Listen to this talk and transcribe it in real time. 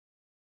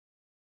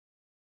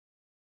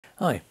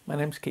Hi, my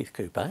name's Keith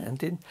Cooper,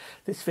 and in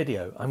this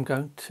video I'm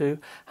going to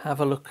have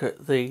a look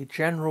at the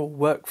general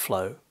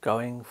workflow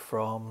going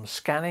from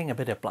scanning a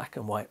bit of black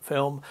and white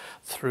film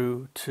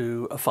through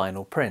to a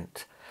final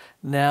print.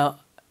 Now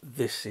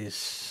this is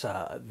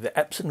the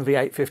Epson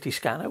V850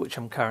 scanner, which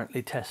I'm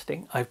currently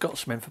testing. I've got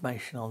some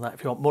information on that.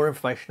 If you want more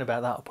information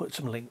about that, I'll put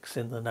some links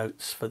in the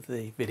notes for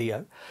the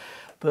video.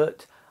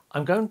 But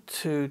I'm going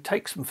to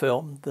take some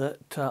film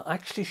that I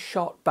actually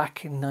shot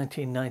back in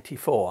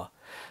 1994.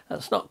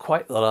 That's not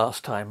quite the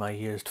last time I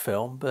used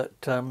film,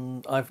 but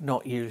I've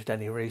not used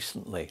any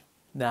recently.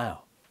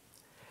 Now,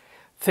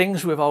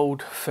 things with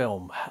old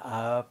film.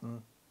 I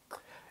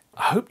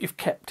hope you've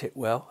kept it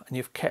well and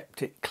you've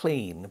kept it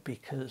clean,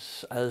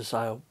 because as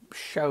I'll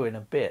show in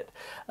a bit,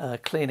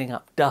 cleaning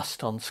up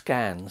dust on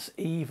scans,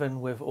 even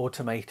with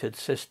automated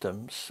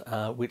systems,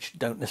 which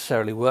don't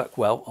necessarily work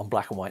well on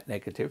black and white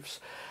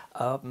negatives,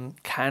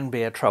 can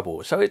be a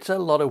trouble. So it's a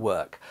lot of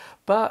work,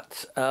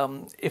 but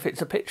if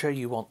it's a picture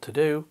you want to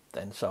do,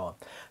 then so on.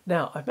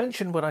 Now, I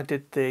mentioned when I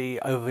did the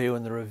overview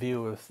and the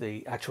review of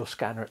the actual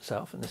scanner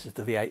itself, and this is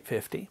the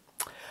V850,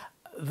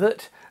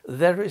 that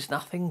there is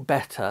nothing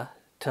better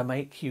to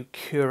make you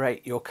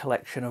curate your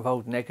collection of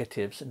old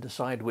negatives and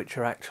decide which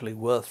are actually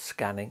worth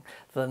scanning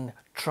than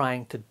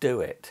trying to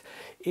do it.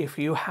 If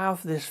you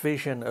have this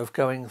vision of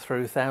going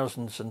through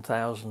thousands and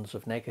thousands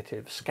of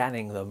negatives,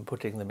 scanning them,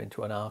 putting them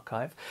into an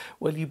archive,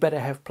 well, you better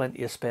have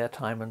plenty of spare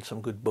time and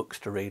some good books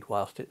to read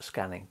whilst it's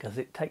scanning, because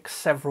it takes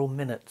several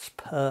minutes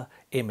per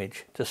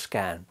image to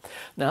scan.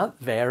 Now, that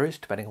varies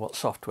depending on what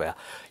software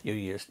you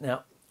use.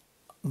 Now,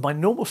 my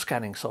normal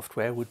scanning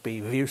software would be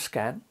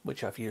ViewScan,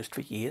 which I've used for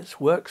years,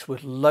 works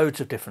with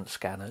loads of different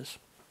scanners.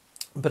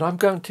 But I'm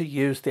going to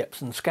use the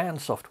Epson Scan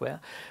software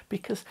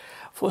because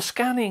for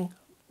scanning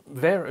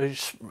very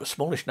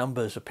smallish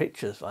numbers of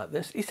pictures like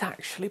this, it's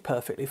actually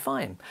perfectly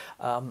fine.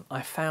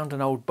 I found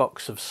an old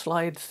box of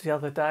slides the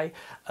other day,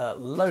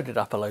 loaded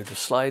up a load of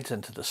slides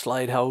into the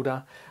slide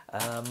holder,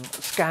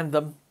 scanned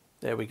them.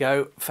 There we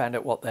go, found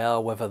out what they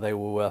are, whether they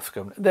were worth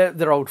going.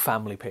 They're old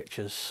family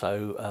pictures,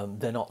 so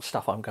they're not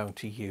stuff I'm going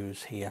to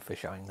use here for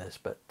showing this.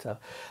 But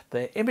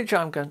the image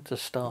I'm going to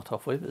start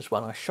off with is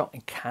one I shot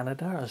in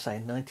Canada, as I say,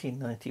 in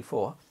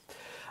 1994.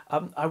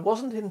 I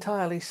wasn't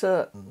entirely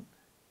certain.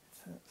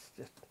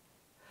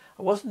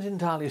 I wasn't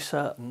entirely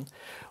certain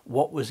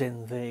what was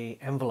in the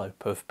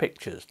envelope of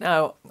pictures.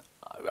 Now,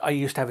 I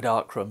used to have a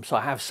darkroom, so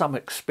I have some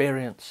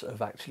experience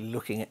of actually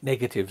looking at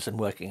negatives and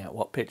working out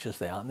what pictures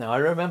they are. Now, I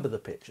remember the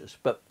pictures,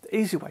 but the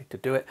easy way to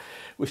do it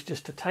was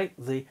just to take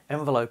the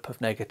envelope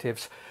of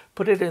negatives,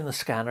 put it in the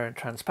scanner in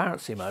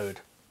transparency mode,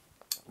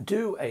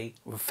 do a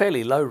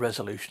fairly low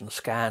resolution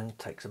scan,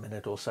 takes a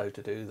minute or so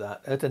to do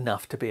that, at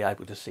enough to be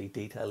able to see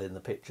detail in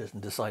the pictures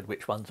and decide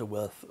which ones are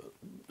worth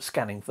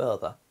scanning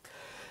further.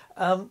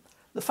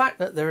 The fact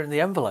that they're in the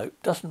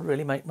envelope doesn't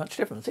really make much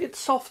difference. It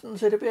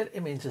softens it a bit.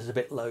 It means there's a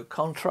bit low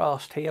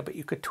contrast here, but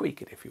you could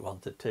tweak it if you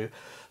wanted to.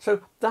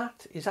 So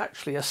that is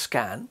actually a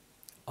scan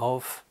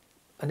of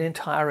an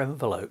entire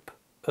envelope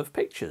of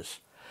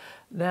pictures.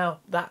 Now,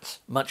 that's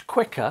much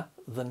quicker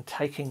than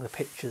taking the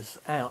pictures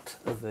out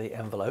of the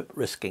envelope,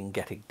 risking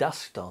getting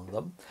dust on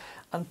them,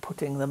 and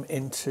putting them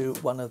into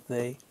one of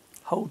the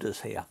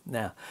holders here.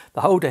 Now,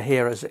 the holder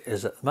here, as it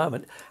is at the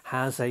moment,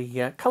 has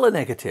a colour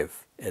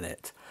negative in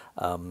it.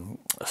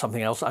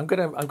 Something else. I'm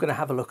going to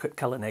have a look at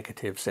color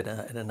negatives in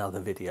another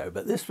video,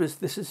 but this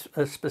is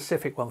a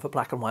specific one for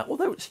black and white,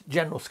 although it's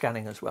general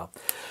scanning as well.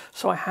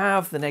 So I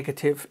have the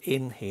negative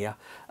in here.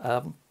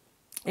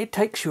 It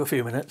takes you a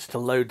few minutes to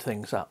load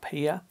things up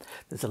here.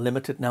 There's a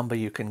limited number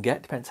you can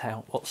get, depends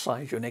what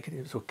size your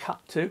negatives will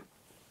cut to,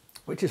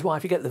 which is why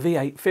if you get the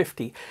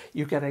V850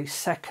 you get a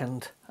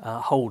second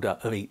holder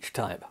of each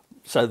type,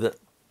 so that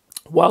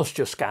whilst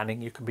you're scanning,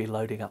 you can be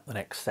loading up the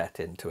next set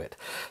into it.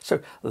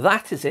 So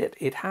that is it.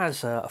 It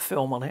has a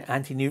film on it,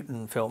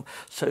 anti-Newton film,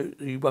 so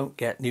you won't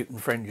get Newton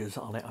fringes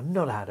on it. I've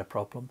not had a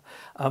problem.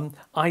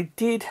 I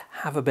did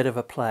have a bit of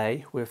a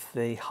play with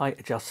the height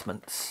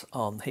adjustments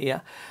on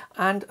here,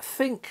 and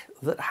think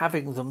that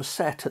having them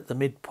set at the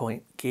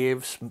midpoint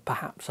gives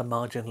perhaps a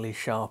marginally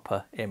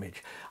sharper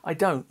image. I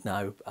don't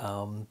know,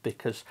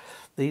 because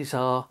these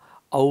are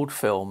old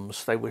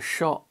films. They were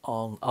shot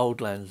on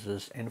old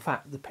lenses. In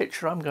fact, the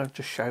picture I'm going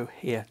to show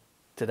here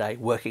today,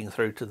 working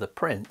through to the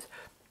print,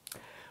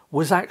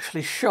 was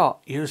actually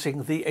shot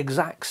using the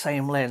exact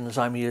same lens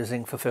I'm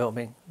using for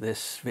filming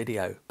this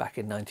video back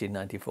in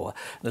 1994,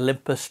 an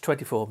Olympus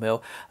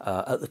 24mm.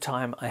 At the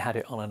time I had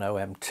it on an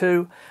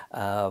OM2,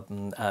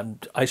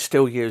 and I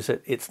still use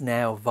it. It's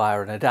now via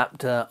an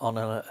adapter on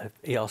an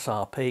EOS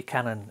RP,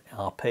 Canon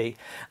RP,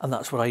 and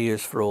that's what I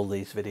use for all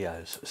these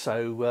videos.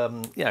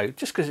 So you know,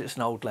 just because it's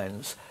an old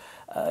lens,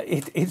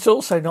 it's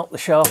also not the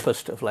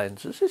sharpest of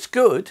lenses. It's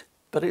good,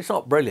 but it's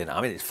not brilliant. I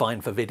mean, it's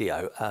fine for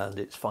video and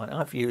it's fine.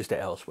 I've used it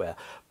elsewhere,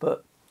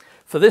 but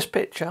for this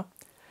picture,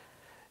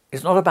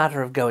 it's not a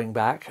matter of going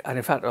back, and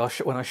in fact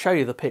when I show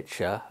you the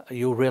picture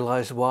you'll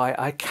realise why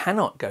I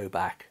cannot go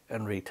back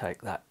and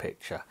retake that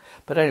picture.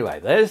 But anyway,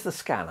 there's the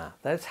scanner,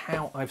 there's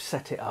how I've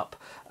set it up,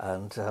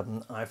 and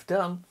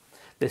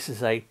this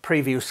is a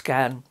preview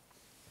scan.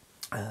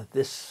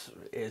 This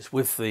is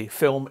with the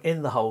film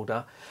in the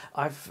holder.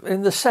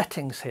 In the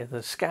settings here,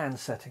 the scan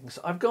settings,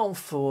 I've gone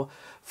for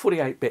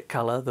 48-bit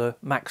colour, the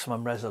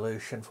maximum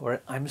resolution for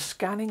it. I'm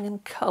scanning in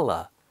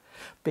colour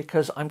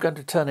because I'm going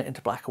to turn it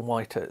into black and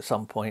white at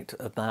some point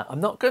of that.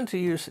 I'm not going to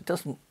use, it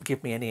doesn't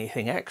give me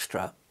anything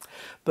extra,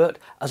 but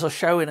as I'll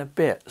show in a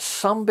bit,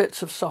 some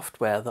bits of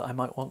software that I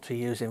might want to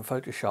use in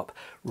Photoshop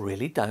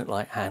really don't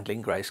like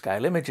handling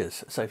grayscale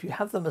images. So if you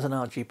have them as an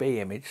RGB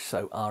image,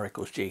 so R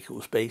equals G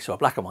equals B, so a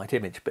black and white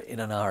image but in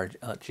an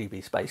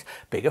RGB space,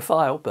 bigger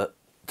file but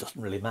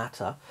doesn't really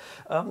matter,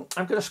 I'm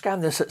going to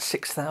scan this at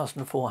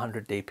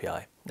 6400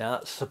 dpi. Now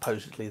that's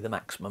supposedly the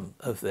maximum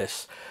of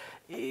this.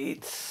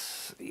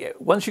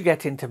 Once you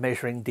get into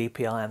measuring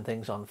DPI and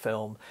things on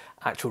film,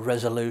 actual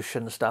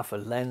resolution stuff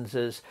and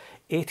lenses,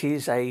 it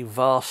is a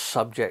vast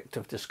subject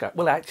of discussion.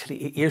 Well,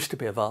 actually, it used to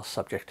be a vast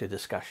subject of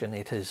discussion.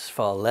 It is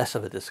far less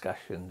of a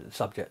discussion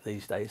subject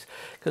these days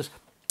because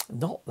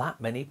not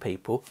that many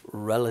people,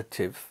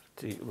 relatively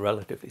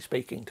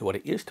speaking to what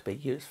it used to be,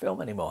 use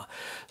film anymore.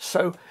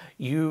 So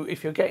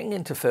if you're getting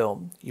into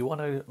film, you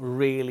want to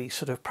really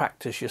sort of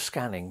practice your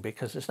scanning,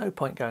 because there's no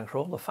point going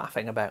through all the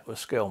faffing about with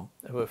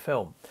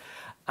film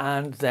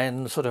and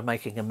then sort of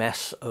making a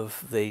mess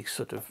of the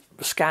sort of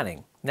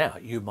scanning. Now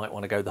you might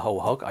want to go the whole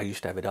hog. I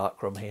used to have a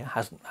darkroom here,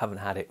 haven't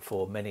had it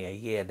for many a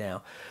year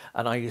now,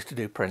 and I used to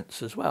do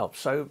prints as well.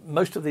 So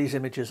most of these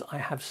images I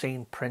have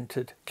seen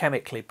printed,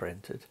 chemically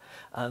printed,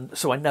 and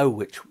so I know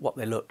what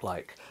they look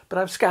like, but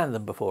I've scanned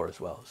them before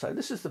as well. So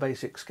this is the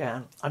basic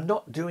scan. I'm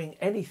not doing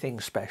anything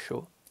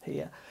special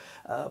here.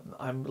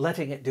 I'm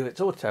letting it do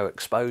its auto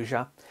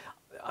exposure.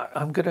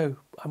 I'm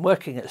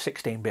working at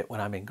 16-bit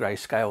when I'm in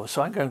grayscale,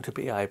 so I'm going to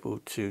be able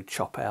to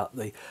chop out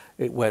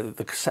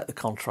set the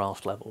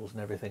contrast levels and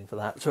everything for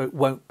that, so it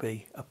won't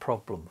be a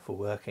problem for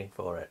working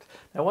for it.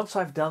 Now once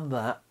I've done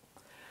that,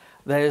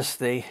 there's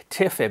the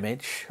tiff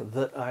image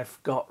that I've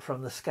got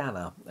from the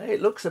scanner.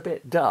 It looks a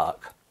bit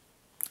dark.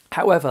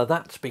 However,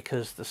 that's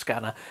because the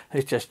scanner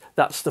is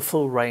that's the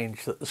full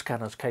range that the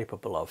scanner's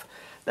capable of.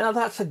 Now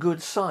that's a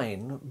good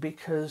sign,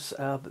 because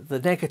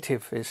the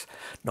negative is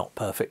not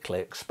perfectly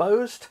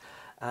exposed,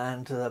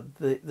 and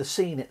the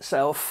scene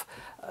itself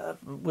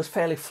was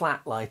fairly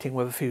flat lighting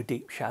with a few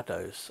deep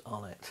shadows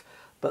on it.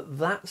 But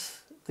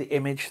that's the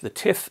image, the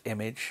tiff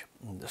image.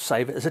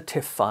 Save it as a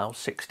tiff file,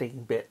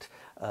 16-bit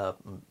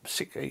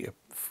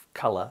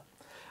colour.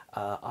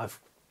 I've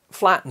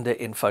flattened it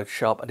in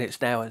Photoshop and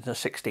it's now in a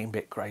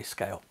 16-bit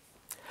grayscale.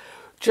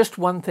 Just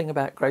one thing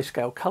about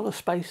grayscale colour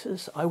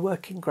spaces, I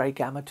work in Grey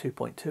Gamma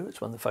 2.2,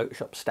 it's one of the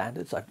Photoshop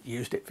standards, I've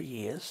used it for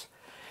years.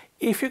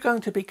 If you're going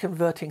to be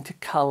converting to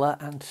colour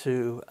and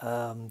to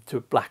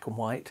black and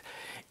white,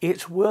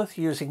 it's worth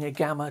using a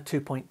Gamma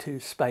 2.2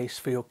 space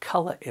for your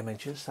colour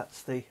images.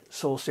 That's the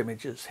source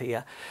images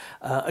here.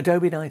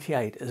 Adobe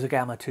 98 is a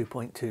Gamma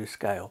 2.2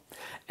 scale.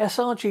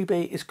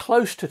 sRGB is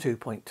close to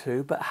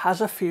 2.2 but has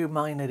a few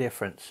minor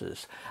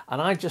differences,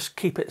 and I just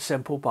keep it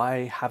simple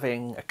by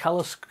having a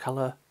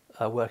colour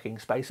working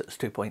space that's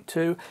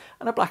 2.2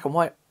 and a black and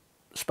white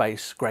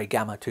space, Grey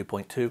Gamma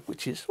 2.2,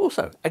 which is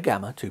also a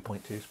Gamma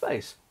 2.2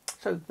 space.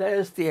 So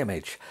there's the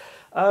image.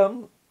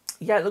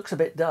 Yeah, it looks a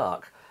bit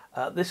dark.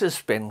 This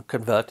has been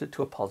converted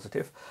to a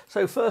positive.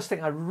 So first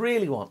thing I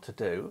really want to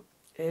do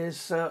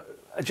is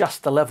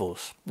adjust the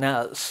levels.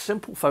 Now,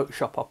 simple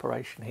Photoshop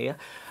operation here.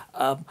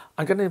 I'm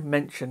going to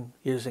mention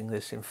using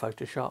this in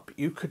Photoshop.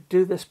 You could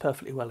do this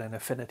perfectly well in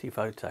Affinity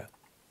Photo.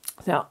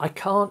 Now, I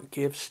can't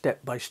give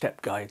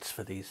step-by-step guides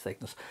for these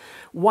things.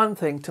 One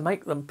thing, to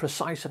make them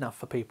precise enough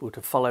for people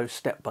to follow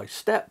step by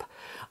step,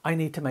 I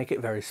need to make it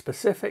very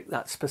specific.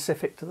 That's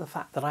specific to the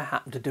fact that I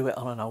happen to do it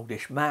on an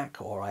oldish Mac,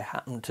 or I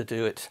happen to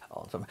do it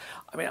on some...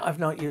 I mean, I've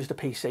not used a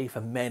PC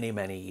for many,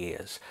 many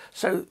years.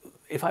 So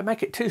if I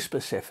make it too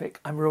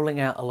specific, I'm ruling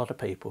out a lot of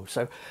people.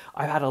 So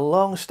I've had a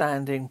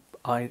long-standing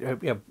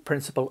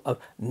principle of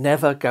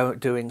never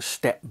doing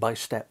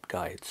step-by-step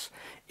guides.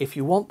 If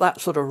you want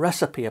that sort of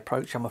recipe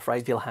approach, I'm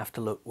afraid you'll have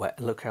to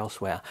look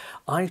elsewhere.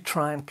 I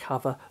try and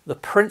cover the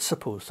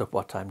principles of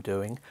what I'm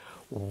doing,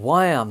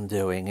 why I'm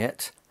doing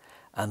it,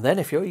 and then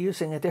if you're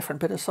using a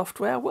different bit of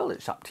software, well,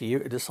 it's up to you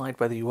to decide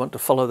whether you want to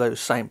follow those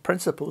same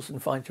principles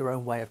and find your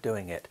own way of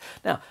doing it.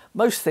 Now,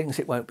 most things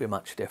it won't be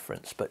much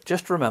difference, but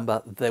just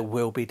remember there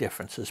will be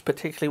differences,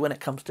 particularly when it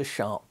comes to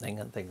sharpening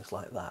and things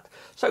like that.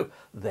 So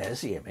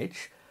there's the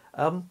image.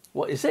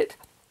 What is it?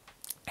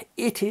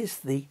 It is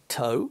the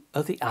toe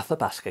of the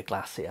Athabasca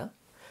Glacier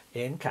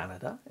in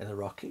Canada, in the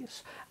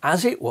Rockies,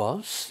 as it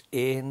was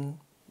in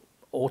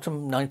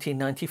autumn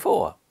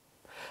 1994.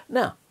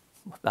 Now,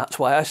 that's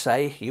why I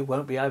say you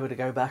won't be able to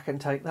go back and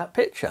take that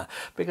picture,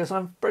 because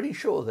I'm pretty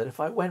sure that if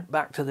I went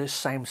back to this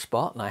same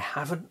spot, and I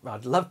haven't,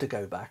 I'd love to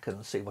go back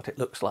and see what it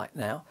looks like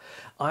now,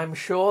 I'm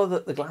sure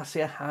that the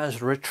glacier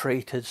has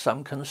retreated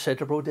some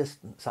considerable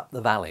distance up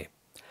the valley.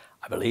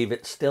 I believe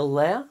it's still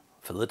there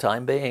for the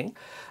time being,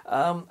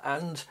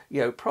 and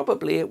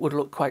probably it would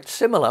look quite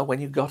similar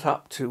when you got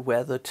up to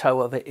where the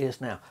toe of it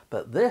is now,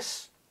 but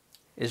this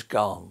is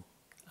gone.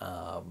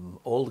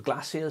 All the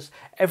glaciers,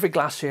 every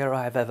glacier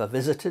I've ever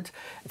visited,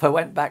 if I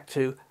went back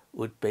to,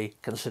 would be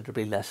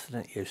considerably less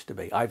than it used to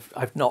be.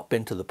 I've not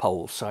been to the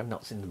poles, so I've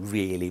not seen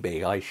really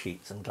big ice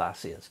sheets and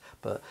glaciers,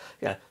 but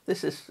yeah,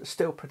 this is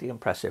still pretty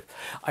impressive.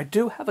 I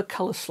do have a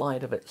colour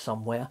slide of it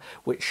somewhere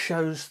which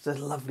shows the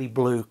lovely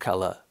blue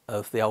colour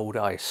of the old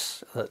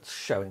ice that's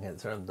showing it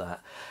through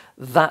that.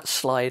 That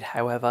slide,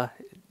 however,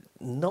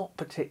 not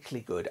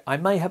particularly good. I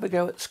may have a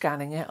go at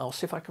scanning it. I'll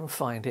see if I can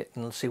find it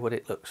and see what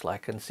it looks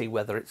like and see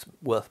whether it's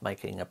worth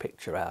making a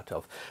picture out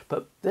of.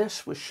 But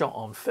this was shot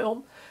on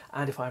film,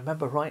 and if I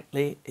remember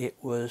rightly, it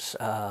was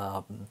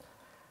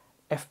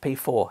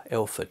FP4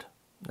 Ilford.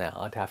 Now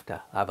I'd have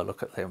to have a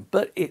look at them,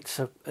 but it's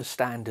a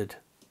standard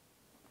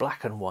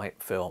black and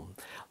white film.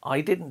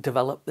 I didn't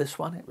develop this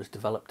one, it was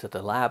developed at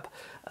a lab.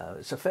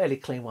 It's a fairly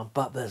clean one,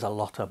 but there's a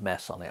lot of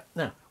mess on it.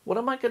 Now, what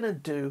am I going to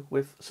do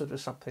with sort of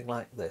something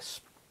like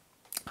this?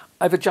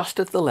 I've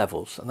adjusted the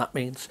levels, and that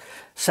means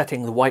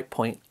setting the white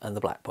point and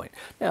the black point.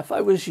 Now, if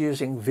I was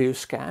using view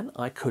scan,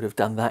 I could have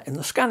done that in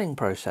the scanning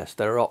process.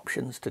 There are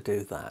options to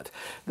do that.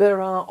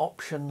 There are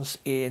options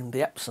in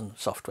the Epson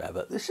software,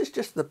 but this is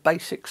just the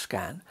basic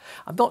scan.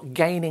 I'm not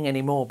gaining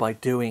any more by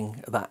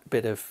doing that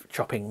bit of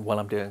chopping while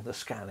I'm doing the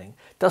scanning.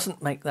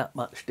 Doesn't make that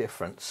much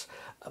difference,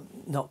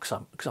 not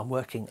because I'm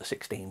working a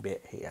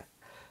 16-bit here.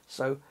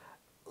 So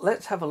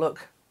let's have a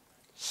look.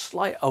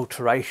 Slight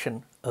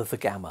alteration of the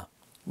gamma.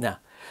 Now,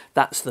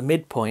 that's the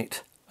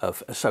midpoint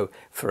of, so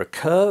for a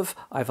curve,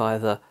 I've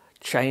either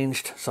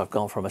changed, so I've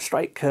gone from a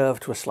straight curve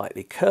to a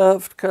slightly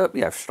curved curve,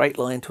 straight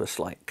line to a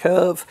slight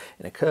curve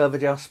in a curve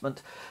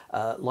adjustment.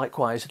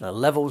 Likewise, in a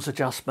levels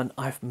adjustment,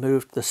 I've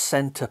moved the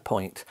center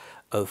point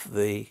of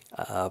the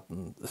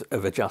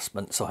of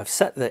adjustment. So I've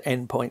set the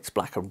endpoints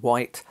black and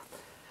white,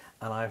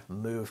 and I've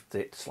moved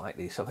it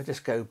slightly. So if I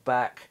just go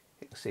back,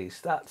 you can see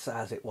that's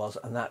as it was,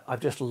 and that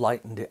I've just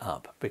lightened it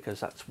up because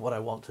that's what I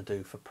want to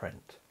do for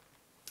print.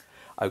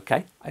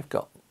 Okay, I've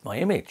got my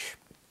image.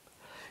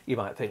 You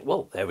might think,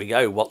 well, there we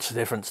go. What's the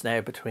difference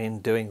now between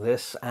doing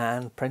this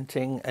and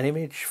printing an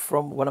image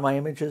from one of my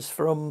images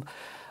from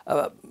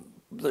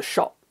the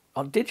shot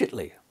on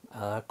digitally?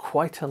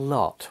 Quite a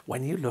lot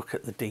when you look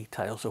at the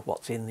details of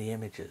what's in the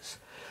images.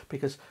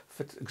 Because,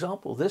 for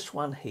example, this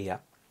one here,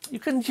 you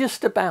can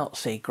just about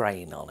see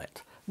grain on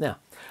it. Now,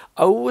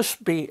 always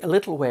be a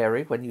little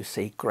wary when you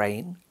see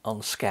grain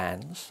on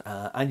scans,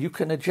 and you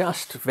can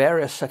adjust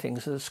various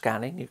settings of the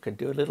scanning. You can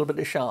do a little bit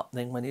of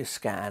sharpening when you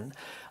scan.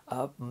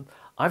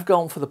 I've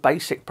gone for the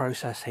basic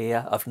process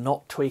here of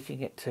not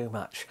tweaking it too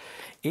much.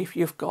 If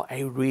you've got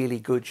a really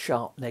good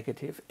sharp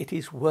negative, it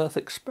is worth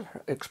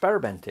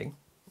experimenting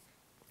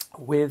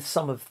with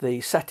some of the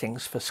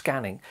settings for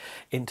scanning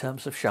in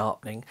terms of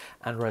sharpening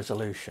and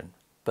resolution.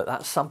 But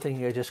that's something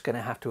you're just going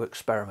to have to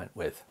experiment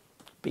with,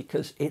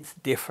 because it's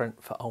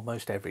different for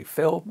almost every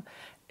film,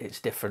 it's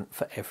different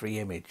for every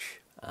image.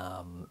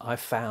 I've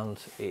found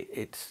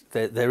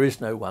there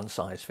is no one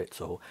size fits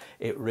all.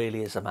 It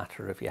really is a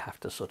matter of you have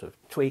to sort of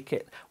tweak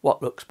it,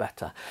 what looks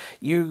better.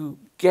 You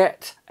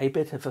get a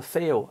bit of a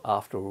feel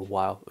after a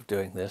while of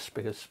doing this,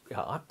 because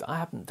I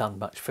haven't done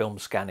much film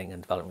scanning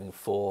and developing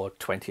for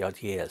 20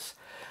 odd years,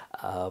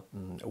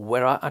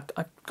 where I've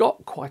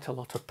got quite a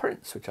lot of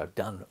prints which I've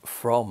done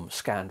from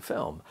scanned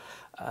film.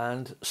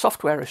 And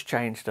software has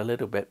changed a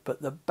little bit,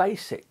 but the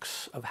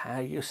basics of how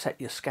you set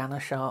your scanner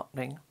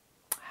sharpening,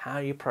 how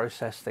you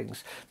process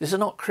things, this is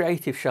not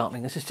creative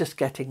sharpening, this is just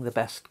getting the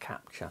best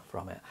capture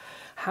from it.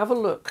 Have a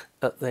look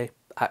at the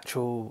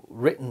actual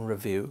written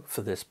review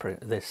for this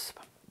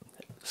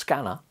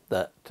scanner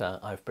that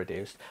I've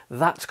produced.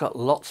 That's got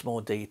lots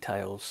more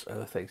details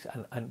of things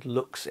and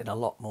looks in a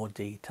lot more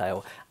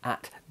detail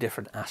at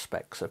different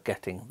aspects of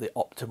getting the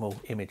optimal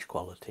image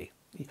quality.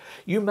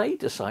 You may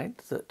decide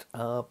that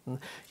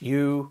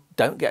you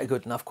don't get a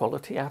good enough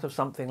quality out of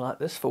something like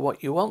this for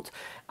what you want,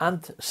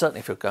 and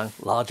certainly if you're going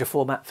larger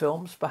format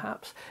films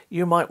perhaps,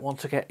 you might want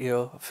to get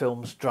your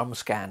films drum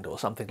scanned or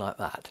something like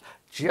that.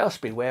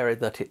 Just be wary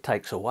that it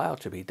takes a while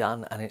to be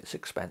done and it's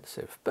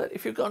expensive, but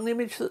if you've got an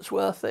image that's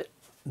worth it,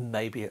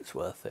 maybe it's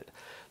worth it.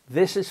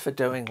 This is for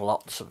doing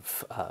lots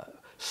of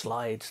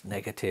slides,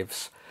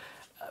 negatives,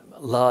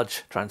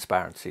 large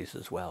transparencies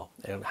as well.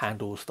 It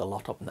handles the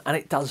lot of them, and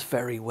it does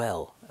very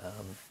well.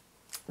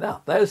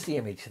 Now, there's the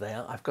image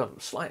there. I've got a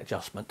slight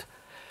adjustment.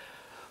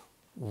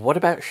 What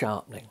about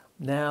sharpening?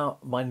 Now,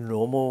 my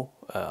normal,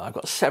 I've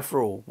got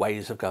several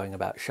ways of going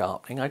about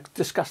sharpening. I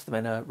discussed them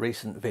in a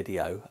recent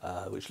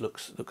video, which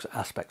looks at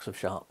aspects of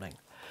sharpening.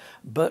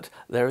 But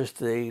there is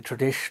the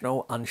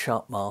traditional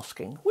unsharp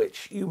masking, which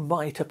which you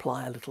might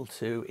apply a little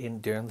to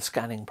during the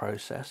scanning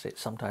process. It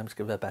sometimes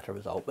gives a better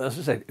result. But as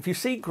I said, if you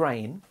see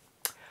grain,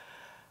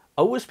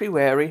 always be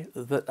wary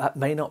that that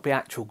may not be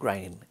actual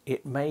grain.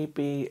 It may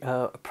be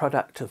a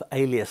product of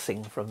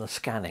aliasing from the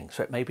scanning,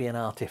 so it may be an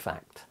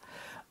artifact.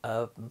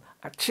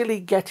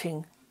 Actually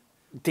getting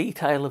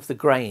detail of the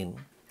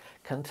grain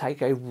can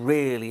take a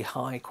really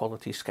high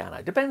quality scanner.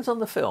 It depends on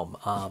the film.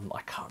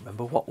 I can't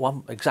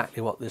remember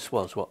exactly what this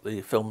was, what the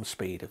film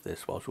speed of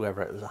this was,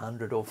 whether it was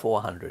 100 or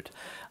 400.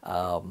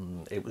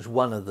 It was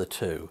one of the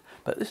two.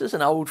 But this is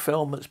an old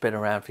film that's been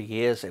around for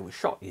years. It was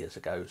shot years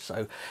ago,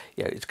 so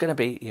it's going to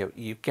be,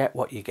 you get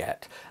what you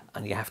get,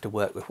 and you have to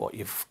work with what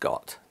you've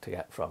got to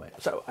get from it.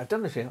 So I've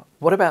done this here.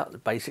 What about the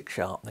basic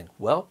sharpening?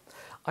 Well,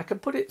 I can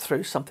put it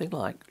through something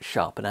like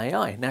Sharpen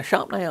AI. Now,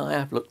 Sharpen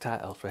AI I've looked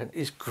at elsewhere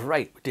is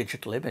great with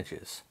digital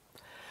images.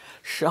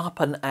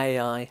 Sharpen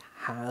AI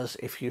has,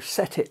 if you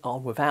set it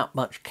on without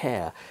much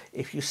care,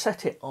 if you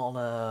set it on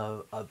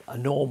a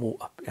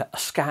normal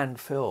scanned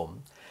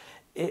film,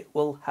 it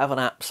will have an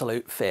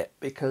absolute fit,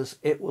 because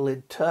it will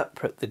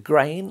interpret the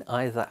grain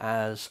either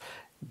as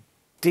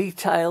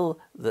detail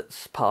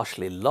that's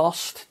partially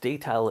lost,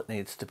 detail that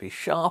needs to be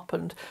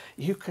sharpened.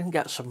 You can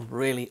get some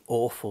really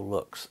awful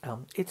looks.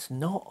 It's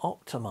not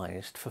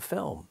optimized for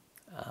film,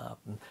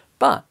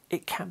 but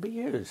it can be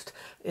used.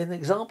 In the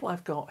example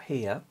I've got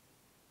here,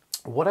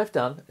 what I've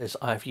done is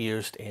I've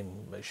used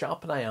in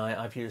Sharpen AI,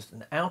 I've used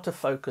an out of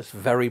focus,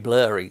 very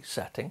blurry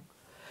setting.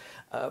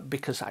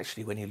 Because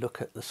actually when you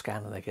look at the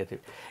scan and negative,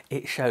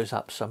 it shows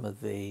up some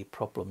of the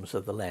problems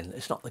of the lens.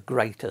 It's not the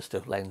greatest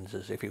of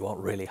lenses if you want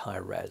really high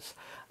res.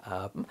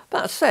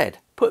 That said,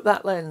 put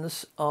that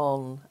lens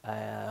on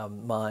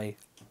my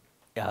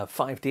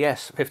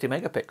 5DS 50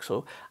 megapixel,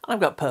 and I've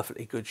got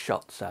perfectly good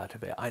shots out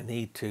of it. I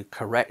need to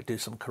do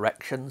some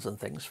corrections and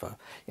things for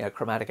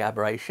chromatic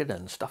aberration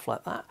and stuff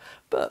like that,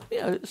 but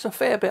it's a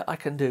fair bit I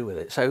can do with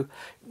it. So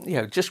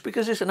just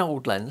because it's an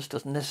old lens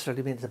doesn't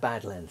necessarily mean it's a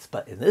bad lens,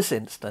 but in this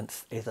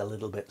instance it's a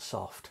little bit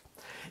soft.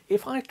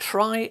 If I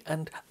try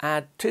and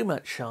add too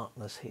much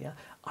sharpness here,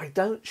 I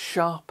don't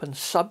sharpen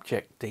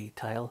subject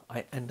detail,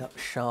 I end up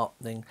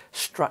sharpening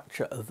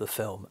structure of the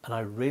film, and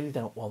I really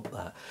don't want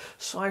that.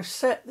 So I've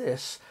set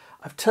this,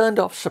 I've turned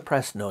off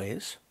suppress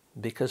noise,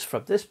 because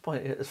from this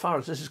point, as far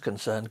as this is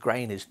concerned,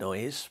 grain is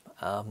noise,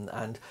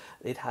 and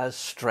it has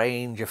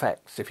strange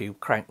effects if you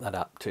crank that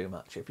up too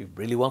much. If you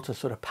really want a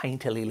sort of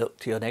painterly look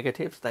to your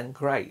negatives, then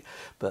great.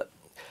 But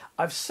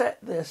I've set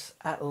this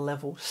at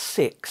level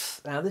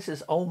 6. Now this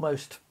is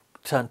almost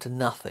turned to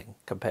nothing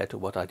compared to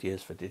what I'd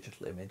use for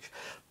digital image,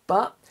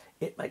 but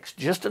it makes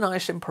just a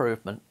nice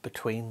improvement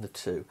between the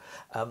two,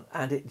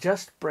 and it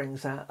just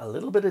brings out a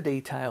little bit of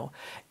detail.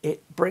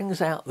 It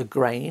brings out the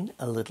grain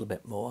a little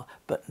bit more,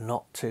 but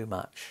not too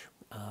much.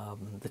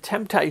 The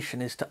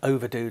temptation is to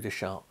overdo the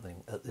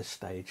sharpening at this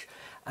stage,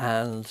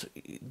 and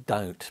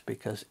don't,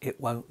 because it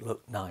won't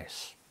look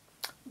nice.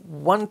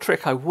 One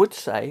trick I would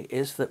say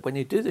is that when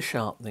you do the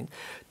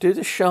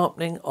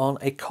sharpening on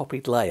a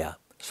copied layer.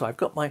 So I've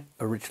got my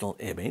original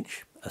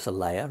image as a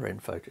layer in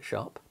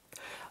Photoshop,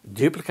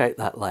 duplicate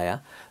that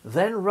layer,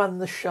 then run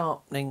the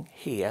sharpening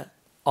here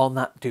on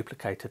that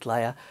duplicated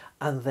layer,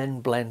 and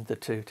then blend the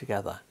two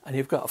together. And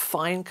you've got a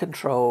fine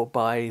control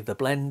by the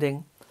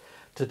blending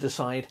to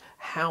decide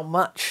how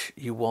much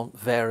you want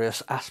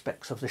various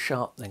aspects of the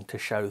sharpening to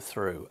show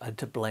through and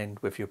to blend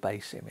with your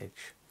base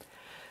image.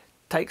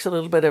 Takes a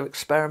little bit of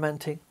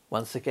experimenting.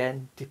 Once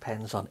again,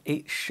 depends on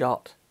each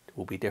shot. It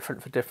will be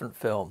different for different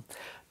film,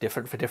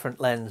 different for different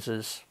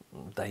lenses.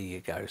 There you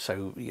go.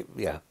 So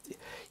yeah,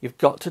 you've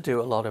got to do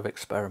a lot of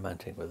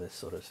experimenting with this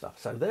sort of stuff.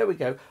 So there we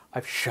go.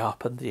 I've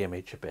sharpened the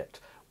image a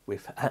bit,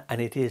 and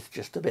it is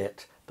just a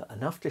bit, but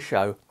enough to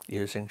show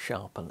using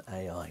Sharpen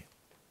AI.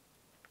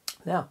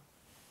 Now,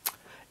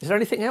 is there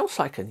anything else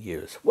I can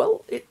use?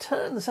 Well, it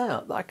turns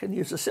out that I can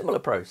use a similar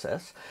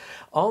process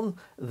on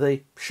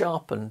the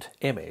sharpened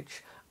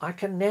image. I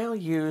can now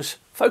use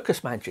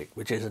Focus Magic,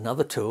 which is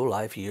another tool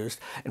I've used.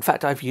 In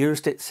fact, I've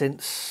used it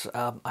since,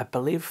 I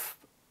believe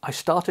I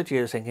started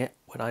using it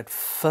when I'd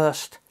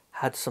first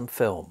had some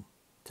film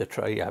to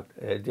try out.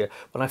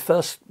 When I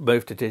first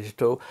moved to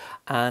digital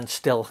and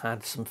still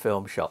had some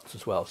film shots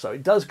as well. So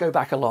it does go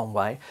back a long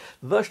way.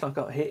 The version I've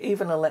got here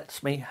even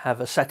lets me have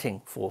a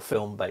setting for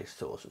film-based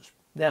sources.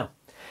 Now,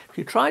 if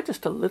you try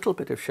just a little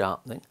bit of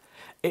sharpening,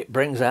 it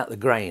brings out the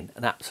grain,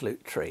 an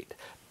absolute treat.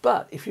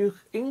 But if you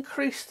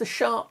increase the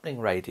sharpening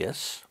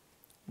radius,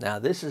 now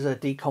this is a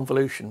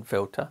deconvolution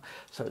filter,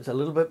 so it's a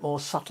little bit more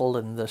subtle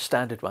than the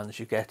standard ones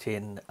you get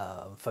in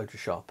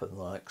Photoshop and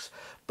the likes.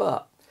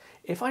 But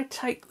if I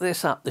take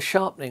this up, the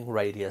sharpening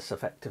radius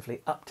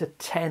effectively up to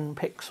 10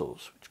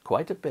 pixels, which is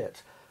quite a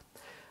bit,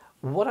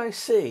 what I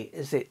see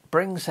is it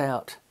brings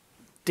out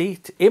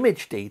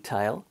image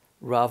detail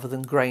rather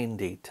than grain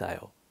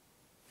detail.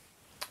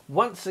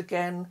 Once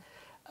again,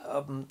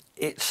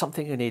 it's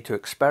something you need to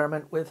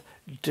experiment with.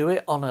 Do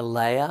it on a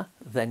layer,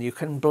 then you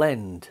can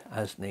blend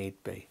as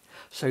need be.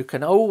 So you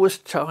can always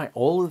try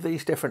all of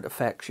these different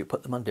effects, you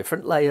put them on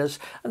different layers,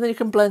 and then you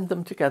can blend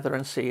them together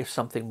and see if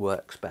something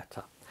works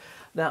better.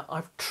 Now,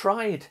 I've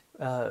tried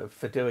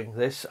for doing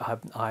this.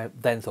 I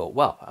then thought,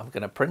 well, I'm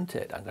going to print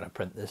it. I'm going to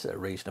print this at a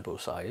reasonable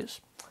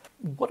size.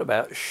 What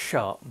about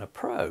Sharpening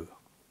Pro?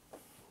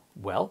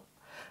 Well,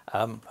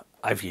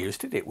 I've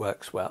used it. It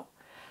works well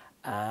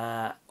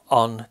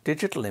on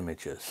digital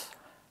images.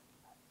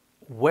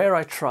 Where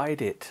I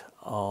tried it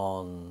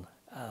on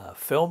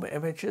film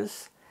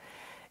images,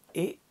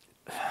 it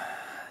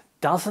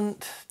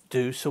doesn't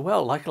do so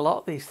well. Like a lot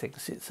of these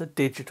things, it's a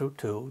digital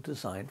tool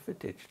designed for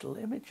digital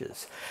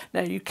images.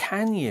 Now, you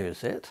can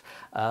use it.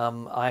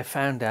 I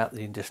found out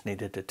that you just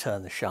needed to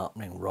turn the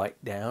sharpening right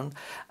down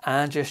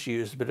and just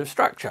use a bit of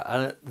structure.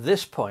 And at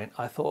this point,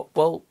 I thought,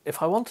 well,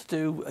 if I want to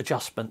do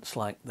adjustments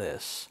like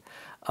this,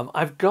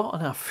 I've got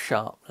enough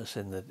sharpness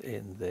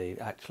in the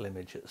actual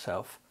image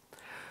itself.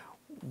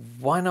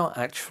 Why not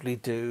actually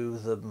do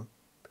the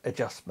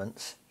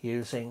adjustments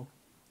using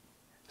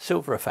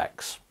Silver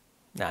Efex?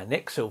 Now,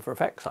 Silver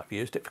Efex, I've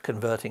used it for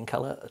converting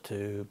colour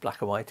to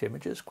black and white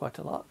images quite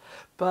a lot,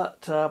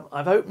 but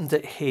I've opened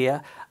it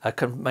here. I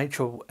made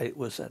sure it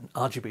was an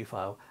RGB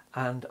file,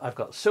 and I've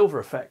got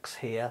Silver Efex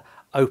here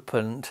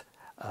opened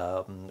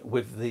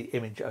with the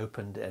image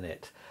opened in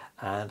it,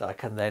 and I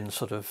can then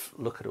sort of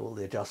look at all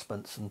the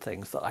adjustments and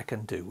things that I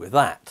can do with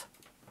that.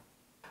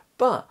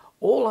 But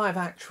all I've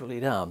actually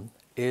done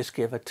is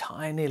give a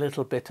tiny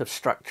little bit of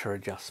structure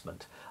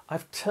adjustment.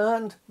 I've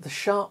turned the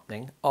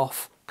sharpening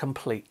off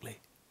completely,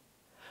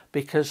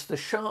 because the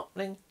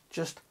sharpening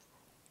just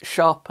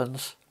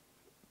sharpens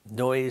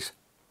noise,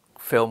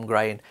 film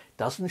grain,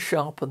 doesn't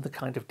sharpen the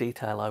kind of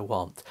detail I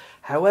want.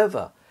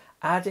 However,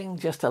 adding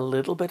just a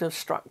little bit of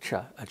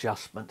structure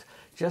adjustment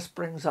just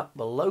brings up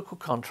the local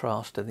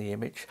contrast in the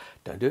image.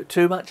 Don't do it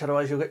too much,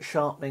 otherwise you'll get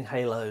sharpening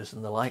halos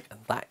and the like,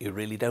 and that you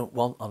really don't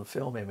want on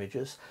film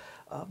images.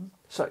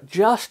 So it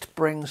just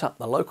brings up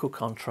the local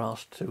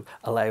contrast to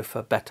allow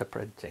for better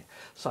printing.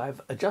 So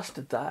I've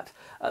adjusted that.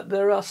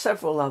 There are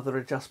several other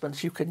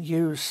adjustments. You can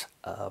use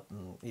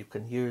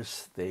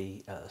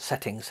the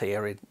settings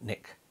here in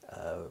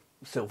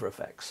Silver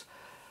Efex.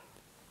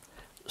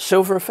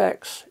 Silver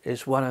Efex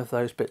is one of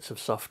those bits of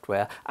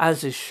software,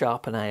 as is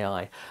Sharpen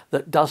AI,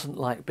 that doesn't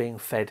like being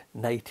fed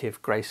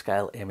native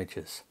grayscale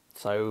images.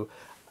 So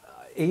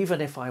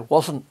even if I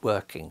wasn't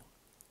working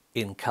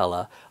in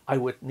colour, I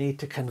would need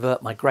to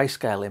convert my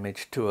grayscale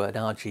image to an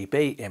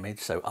RGB image,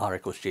 so R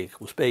equals G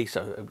equals B,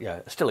 so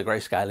yeah, still a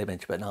grayscale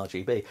image but an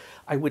RGB.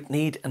 I would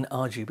need an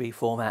RGB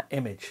format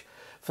image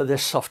for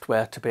this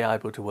software to be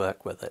able to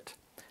work with it.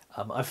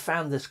 I've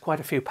found there's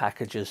quite a few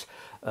packages.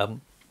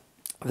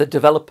 The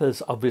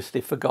developers obviously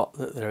forgot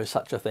that there is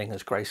such a thing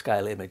as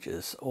grayscale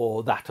images,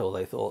 or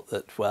they thought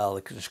that, well,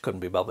 they just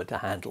couldn't be bothered to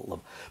handle them.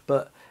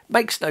 But it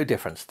makes no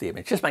difference to the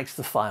image, just makes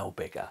the file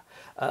bigger.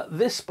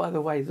 This, by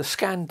the way, the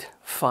scanned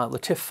file, the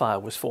TIFF file,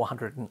 was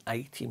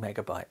 480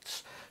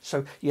 megabytes.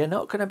 So you're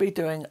not going to be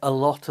doing a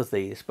lot of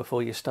these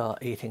before you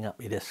start eating up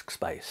your disk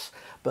space.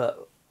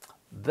 But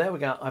there we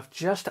go. I've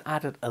just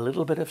added a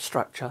little bit of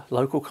structure,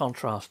 local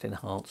contrast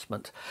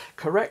enhancement,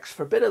 corrects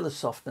for a bit of the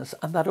softness,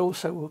 and that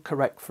also will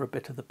correct for a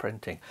bit of the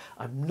printing.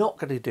 I'm not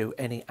going to do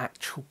any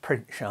actual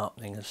print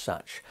sharpening as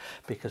such,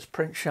 because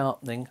print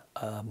sharpening,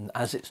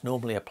 as it's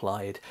normally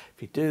applied,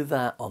 if you do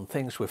that on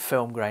things with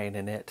film grain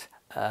in it,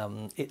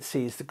 it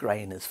sees the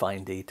grain as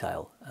fine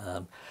detail.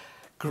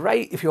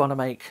 Great if you want to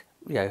make,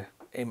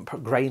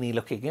 grainy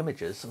looking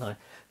images, and I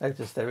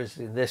notice there is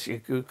in this, you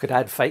could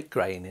add fake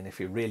grain in if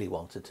you really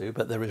wanted to,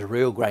 but there is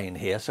real grain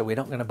here, so we're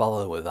not going to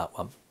bother with that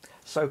one.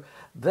 So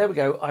there we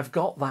go. I've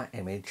got that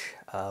image.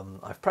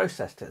 I've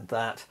processed it.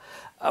 That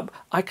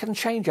I can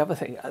change other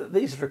things.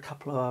 These are a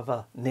couple of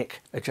other nick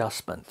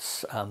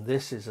adjustments.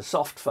 This is a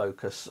soft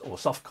focus or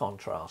soft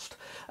contrast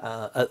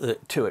at the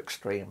two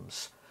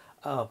extremes.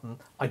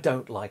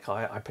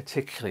 I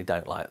particularly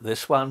don't like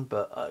this one,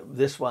 but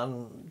this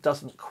one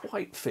doesn't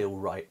quite feel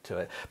right to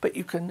it. But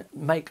you can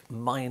make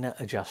minor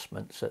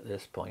adjustments at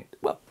this point.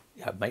 Well,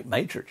 make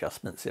major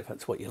adjustments if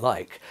that's what you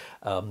like.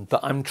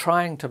 But I'm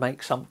trying to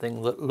make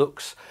something that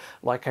looks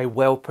like a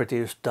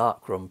well-produced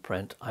darkroom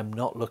print. I'm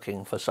not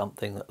looking for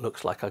something that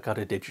looks like I got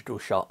a digital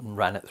shot and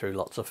ran it through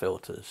lots of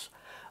filters.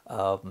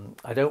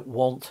 I don't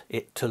want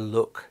it to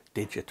look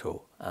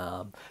digital.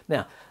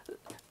 Now,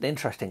 the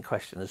interesting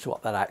question is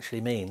what that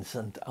actually means,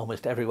 and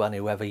almost everyone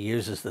who ever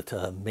uses the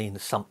term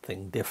means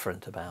something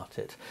different about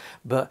it.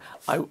 But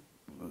I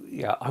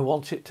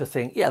want it to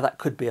think, yeah, that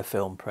could be a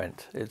film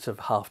print. It's a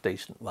half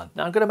decent one.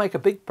 Now I'm going to make a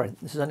big print.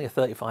 This is only a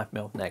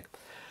 35mm neg.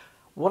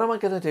 What am I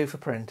going to do for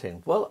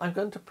printing? Well, I'm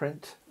going to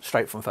print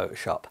straight from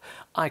Photoshop.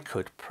 I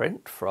could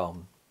print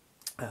from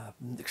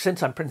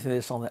since I'm printing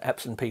this on the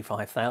Epson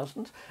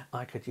P5000,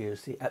 I could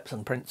use the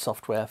Epson print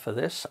software for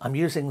this. I'm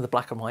using the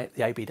black and white,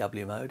 the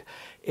ABW mode.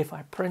 If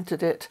I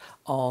printed it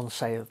on,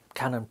 say, a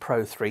Canon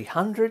Pro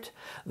 300,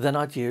 then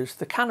I'd use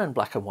the Canon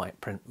black and white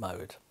print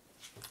mode.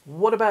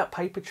 What about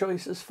paper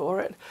choices for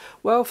it?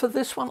 Well, for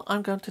this one,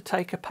 I'm going to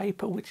take a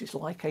paper which is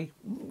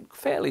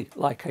fairly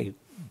like a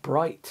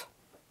bright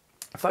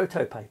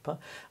photo paper,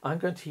 I'm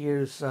going to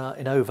use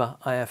Innova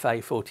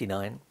IFA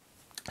 49.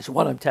 It's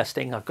one I'm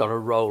testing. I've got a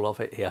roll of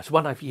it here. It's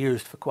one I've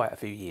used for quite a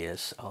few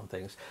years on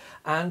things.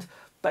 And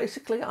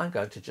basically I'm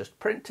going to just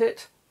print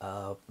it.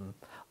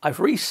 I've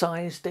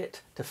resized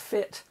it to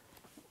fit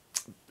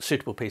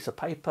suitable piece of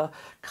paper.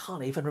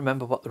 Can't even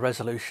remember what the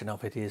resolution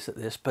of it is at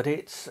this, but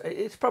it's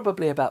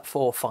probably about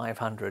 400 or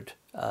 500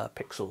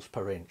 pixels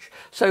per inch.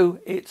 So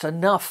it's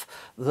enough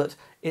that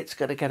it's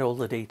going to get all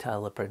the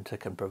detail the printer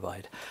can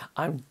provide.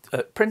 I'm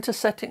at printer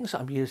settings.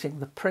 I'm using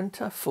the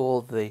printer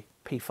for the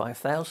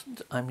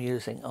P5000. I'm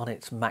using on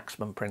its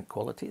maximum print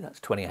quality. That's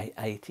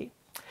 2880.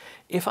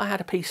 If I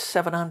had a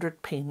P700,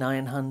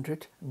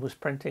 P900 and was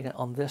printing it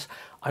on this,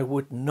 I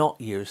would not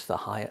use the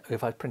higher.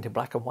 If I print in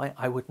black and white,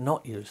 I would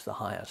not use the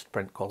highest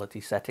print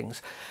quality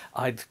settings.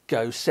 I'd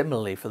go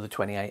similarly for the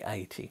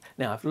 2880.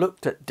 Now I've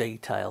looked at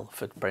detail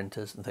for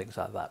printers and things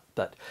like that,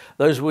 but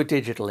those were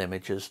digital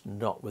images,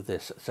 not with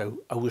this. So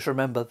always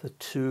remember the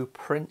two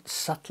print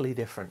subtly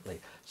differently.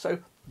 So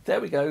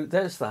there we go,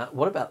 there's that.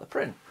 What about the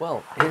print?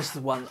 Well, here's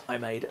the one I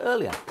made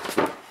earlier.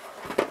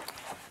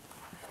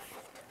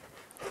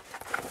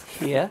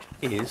 Here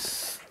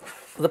is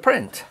the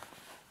print.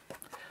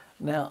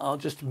 Now I'll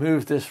just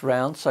move this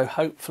round so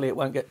hopefully it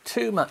won't get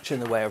too much in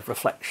the way of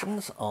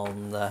reflections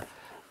on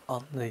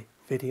the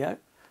video.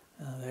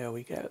 There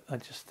we go, I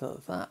just thought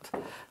of that.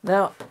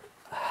 Now,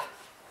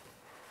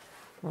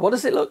 what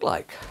does it look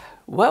like?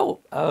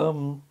 Well,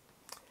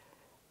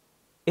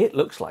 it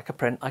looks like a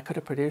print I could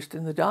have produced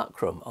in the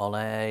darkroom on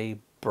a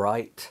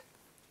bright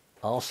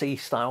RC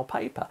style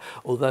paper,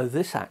 although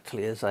this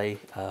actually is a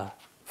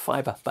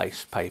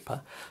fibre-based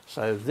paper.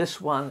 So this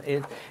one,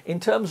 in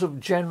terms of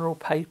general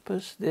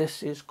papers,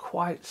 this is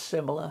quite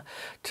similar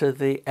to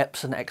the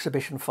Epson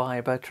exhibition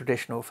fibre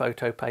traditional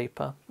photo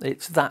paper.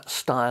 It's that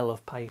style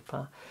of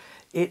paper.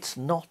 It's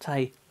not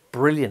a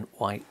brilliant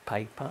white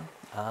paper.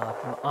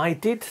 I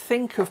did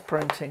think of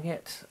printing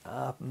it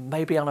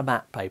maybe on a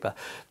matte paper.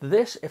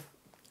 This, if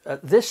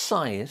at this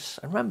size,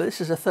 and remember this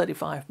is a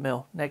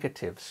 35mm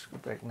negatives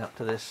breaking up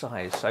to this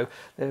size, so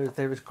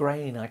there is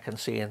grain I can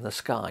see in the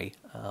sky.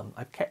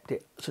 I've kept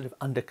it sort of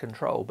under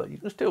control, but you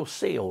can still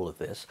see all of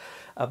this.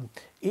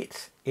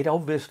 It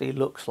obviously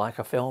looks like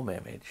a film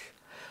image.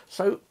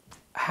 So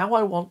how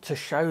I want to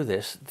show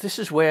this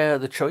is where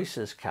the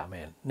choices come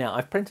in. Now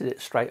I've printed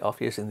it straight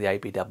off using the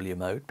ABW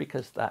mode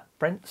because that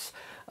prints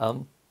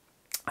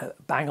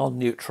bang on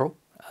neutral.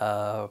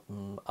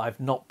 I've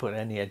not put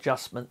any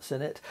adjustments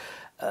in it.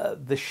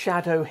 The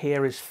shadow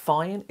here is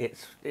fine.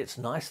 It's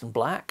nice and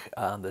black.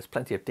 There's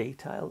plenty of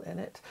detail in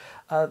it.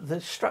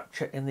 The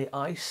structure in the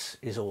ice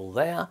is all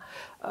there.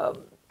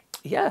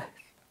 Yeah,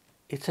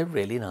 it's a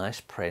really nice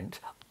print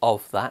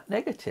of that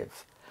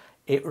negative.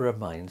 It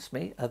reminds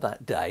me of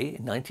that day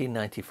in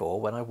 1994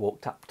 when I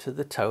walked up to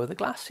the toe of the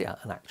glacier,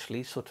 and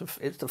actually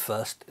it's the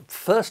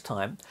first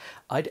time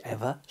I'd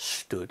ever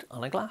stood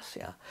on a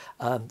glacier.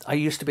 I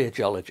used to be a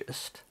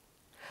geologist,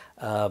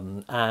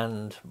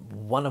 and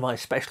one of my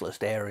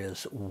specialist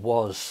areas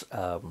was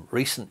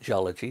recent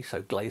geology,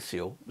 so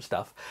glacial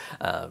stuff,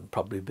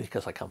 probably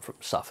because I come from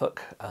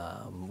Suffolk,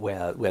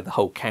 where the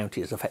whole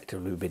county has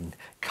effectively been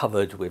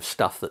covered with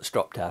stuff that's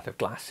dropped out of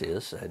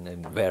glaciers and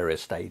in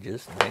various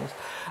stages and things.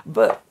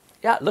 But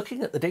yeah,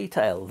 looking at the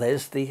detail,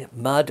 there's the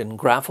mud and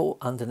gravel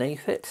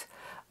underneath it.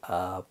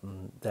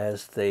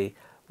 There's the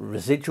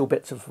residual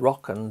bits of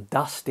rock and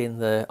dust in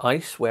the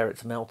ice where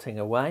it's melting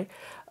away.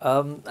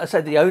 I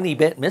said the only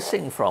bit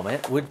missing from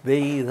it would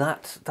be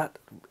that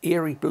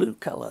eerie blue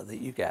colour that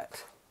you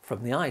get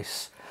from the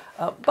ice.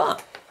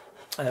 But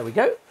there we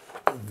go.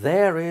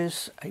 There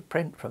is a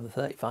print from the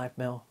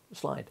 35mm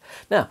slide.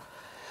 Now,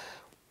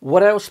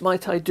 what else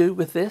might I do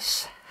with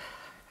this?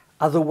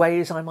 Other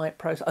ways I might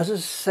process. As I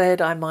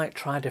said, I might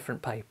try a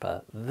different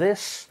paper.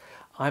 This,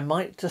 I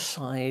might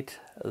decide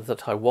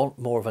that I want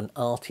more of an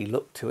arty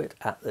look to it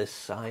at this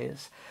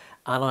size,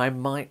 and I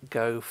might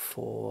go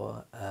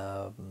for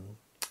a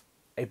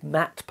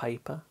matte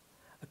paper,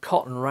 a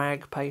cotton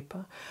rag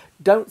paper.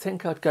 Don't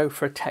think I'd go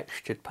for a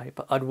textured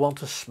paper. I'd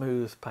want a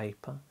smooth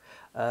paper.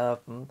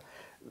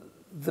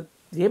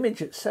 The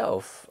image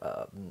itself,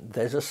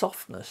 there's a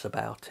softness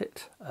about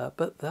it,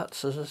 but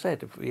that's, as I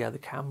said, yeah, the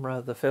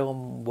camera, the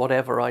film,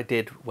 whatever I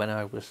did when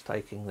I was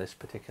taking this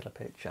particular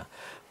picture.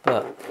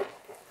 But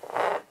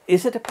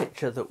is it a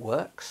picture that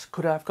works?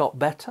 Could I have got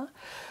better?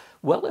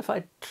 Well, if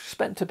I'd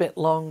spent a bit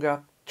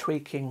longer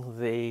tweaking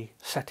the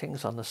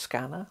settings on the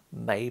scanner,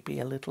 maybe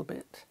a little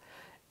bit.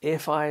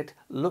 If I'd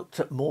looked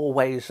at more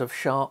ways of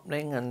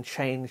sharpening and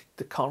changed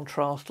the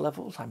contrast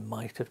levels, I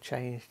might have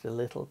changed a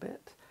little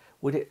bit.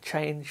 Would it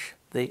change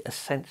the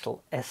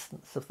essential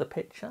essence of the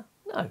picture?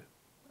 No.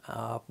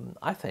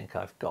 I think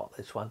I've got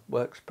this one.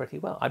 Works pretty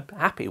well. I'm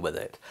happy with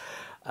it.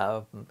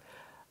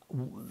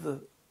 The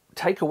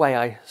takeaway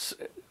I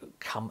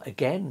come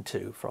again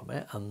to from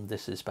it, and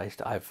this is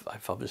based,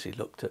 I've obviously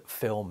looked at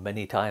film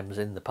many times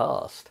in the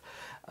past,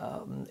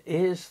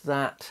 is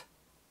that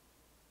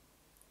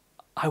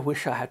I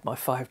wish I had my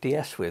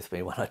 5DS with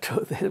me when I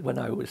took this, when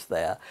I was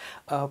there.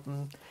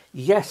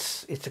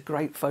 Yes, it's a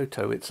great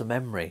photo. It's a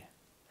memory.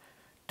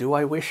 Do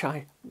I wish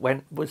I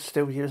was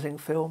still using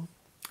film?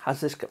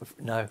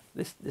 No,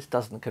 this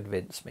doesn't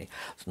convince me.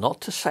 It's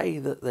not to say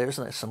that there's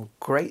some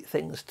great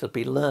things to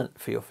be learnt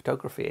for your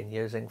photography in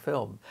using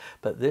film,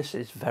 but this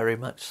is very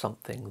much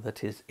something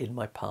that is in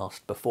my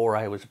past before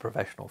I was a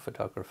professional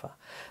photographer.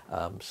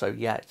 So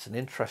yeah, it's an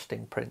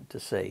interesting print to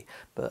see,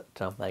 but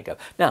there you go.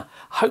 Now,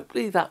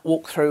 hopefully that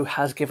walkthrough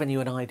has given you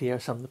an idea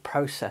of some of the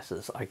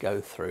processes I go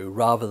through,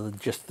 rather than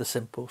just the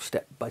simple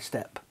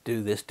step-by-step,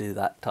 do this, do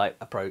that type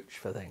approach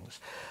for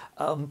things.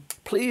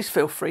 Please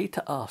feel free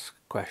to ask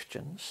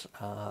questions.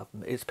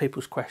 It's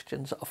people's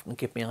questions that often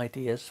give me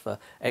ideas for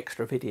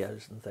extra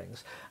videos and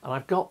things. And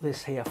I've got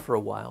this here for a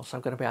while, so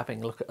I'm going to be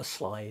having a look at a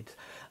slide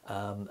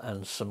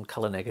and some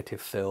colour negative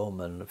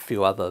film and a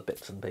few other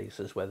bits and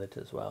pieces with it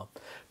as well.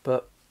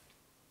 But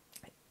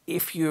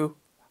if you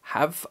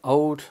have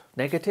old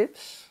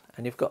negatives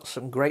and you've got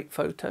some great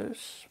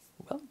photos,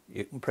 well,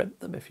 you can print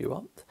them if you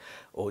want.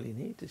 All you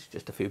need is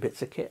just a few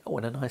bits of kit. Oh,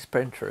 and a nice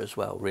printer as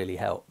well really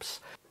helps.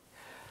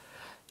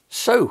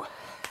 So,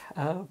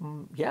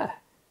 yeah,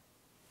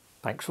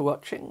 thanks for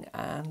watching,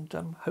 and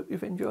hope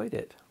you've enjoyed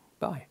it.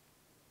 Bye.